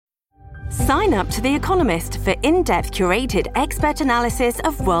Sign up to The Economist for in-depth curated expert analysis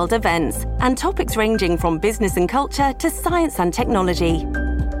of world events and topics ranging from business and culture to science and technology.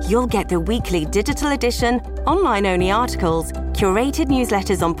 You'll get the weekly digital edition, online-only articles, curated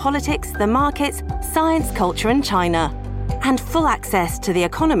newsletters on politics, the markets, science, culture and China, and full access to The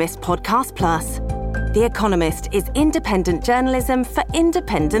Economist Podcast Plus. The Economist is independent journalism for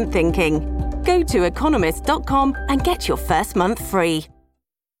independent thinking. Go to economist.com and get your first month free.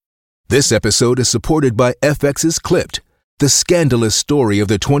 This episode is supported by FX's Clipped, the scandalous story of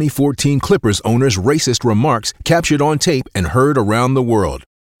the 2014 Clippers owner's racist remarks captured on tape and heard around the world.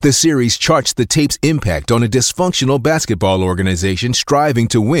 The series charts the tape's impact on a dysfunctional basketball organization striving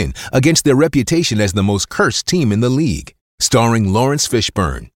to win against their reputation as the most cursed team in the league. Starring Lawrence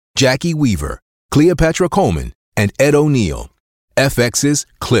Fishburne, Jackie Weaver, Cleopatra Coleman, and Ed O'Neill. FX's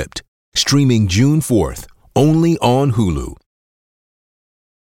Clipped, streaming June 4th, only on Hulu.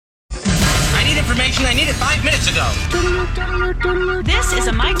 I need information. I need it 5 minutes ago. This is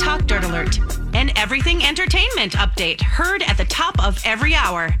a My Talk Dirt Alert, an everything entertainment update heard at the top of every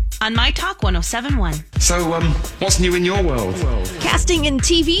hour on My Talk 107.1. So, what's new in your world? Casting in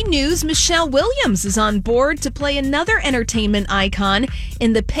TV news, Michelle Williams is on board to play another entertainment icon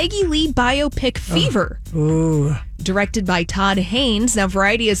in the Peggy Lee biopic Fever. Ooh. Directed by Todd Haynes. Now,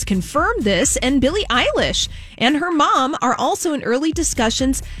 Variety has confirmed this, and Billie Eilish and her mom are also in early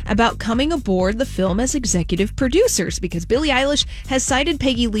discussions about coming aboard the film as executive producers, because Billie Eilish has cited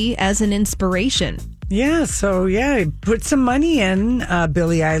Peggy Lee as an inspiration. Yeah, so put some money in,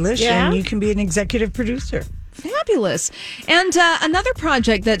 Billie Eilish, and you can be an executive producer. Fabulous. And another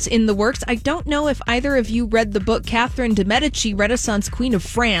project that's in the works, I don't know if either of you read the book Catherine de Medici, Renaissance Queen of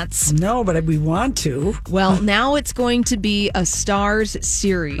France. No, but we want to. Well, now it's going to be a Stars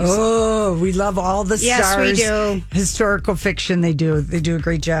series. Oh, we love all the Stars. Yes, we do. Historical fiction, they do a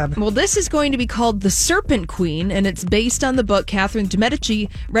great job. Well, this is going to be called The Serpent Queen, and it's based on the book Catherine de Medici,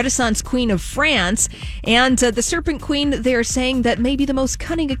 Renaissance Queen of France. And The Serpent Queen, they are saying that may be the most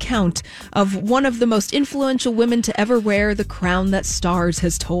cunning account of one of the most influential women to ever wear the crown that Stars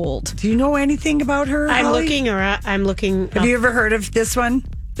has told. Do you know anything about her, I'm Holly? looking. Have you ever heard of this one?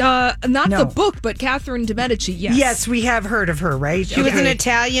 Not No. the book, but Catherine de Medici, yes. Yes, we have heard of her, right? She was an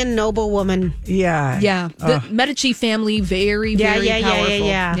Italian noblewoman. Yeah. Yeah, the Medici family, very powerful.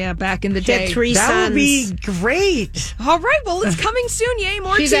 Yeah, back in the She day. had 3 sons. That would be great. All right, well, it's coming soon. Yay,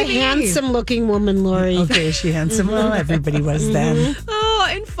 more She's TV. a handsome-looking woman, Lori. Okay, is she handsome? Well, everybody was then. Oh,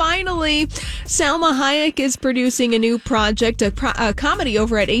 and finally, Salma Hayek is producing a new project, a comedy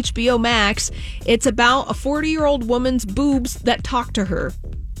over at HBO Max. It's about a 40-year-old woman's boobs that talk to her.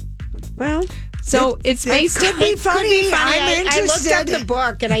 Well, so it's based could be funny. I'm I looked interested. up the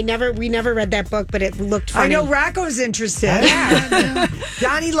book, and we never read that book, but it looked funny. I know Rocco's interested.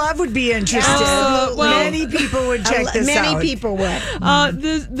 Donnie Love would be interested. Absolutely. Many people would check this out. Many people would.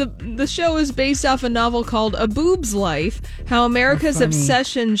 The show is based off a novel called A Boob's Life, How America's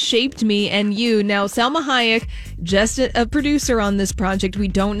Obsession Shaped Me and You. Now, Salma Hayek, just a producer on this project. We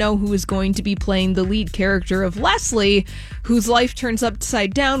don't know who is going to be playing the lead character of Leslie, whose life turns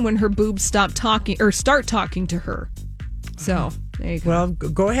upside down when her boobs start talking to her. So, there you go. Well,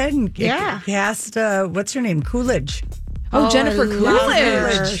 go ahead and cast, what's her name? Coolidge. Oh, Jennifer I love her.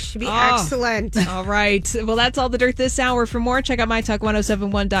 Coolidge. She'd be excellent. All right. Well, that's all the dirt this hour. For more, check out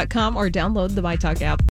mytalk1071.com or download the MyTalk app.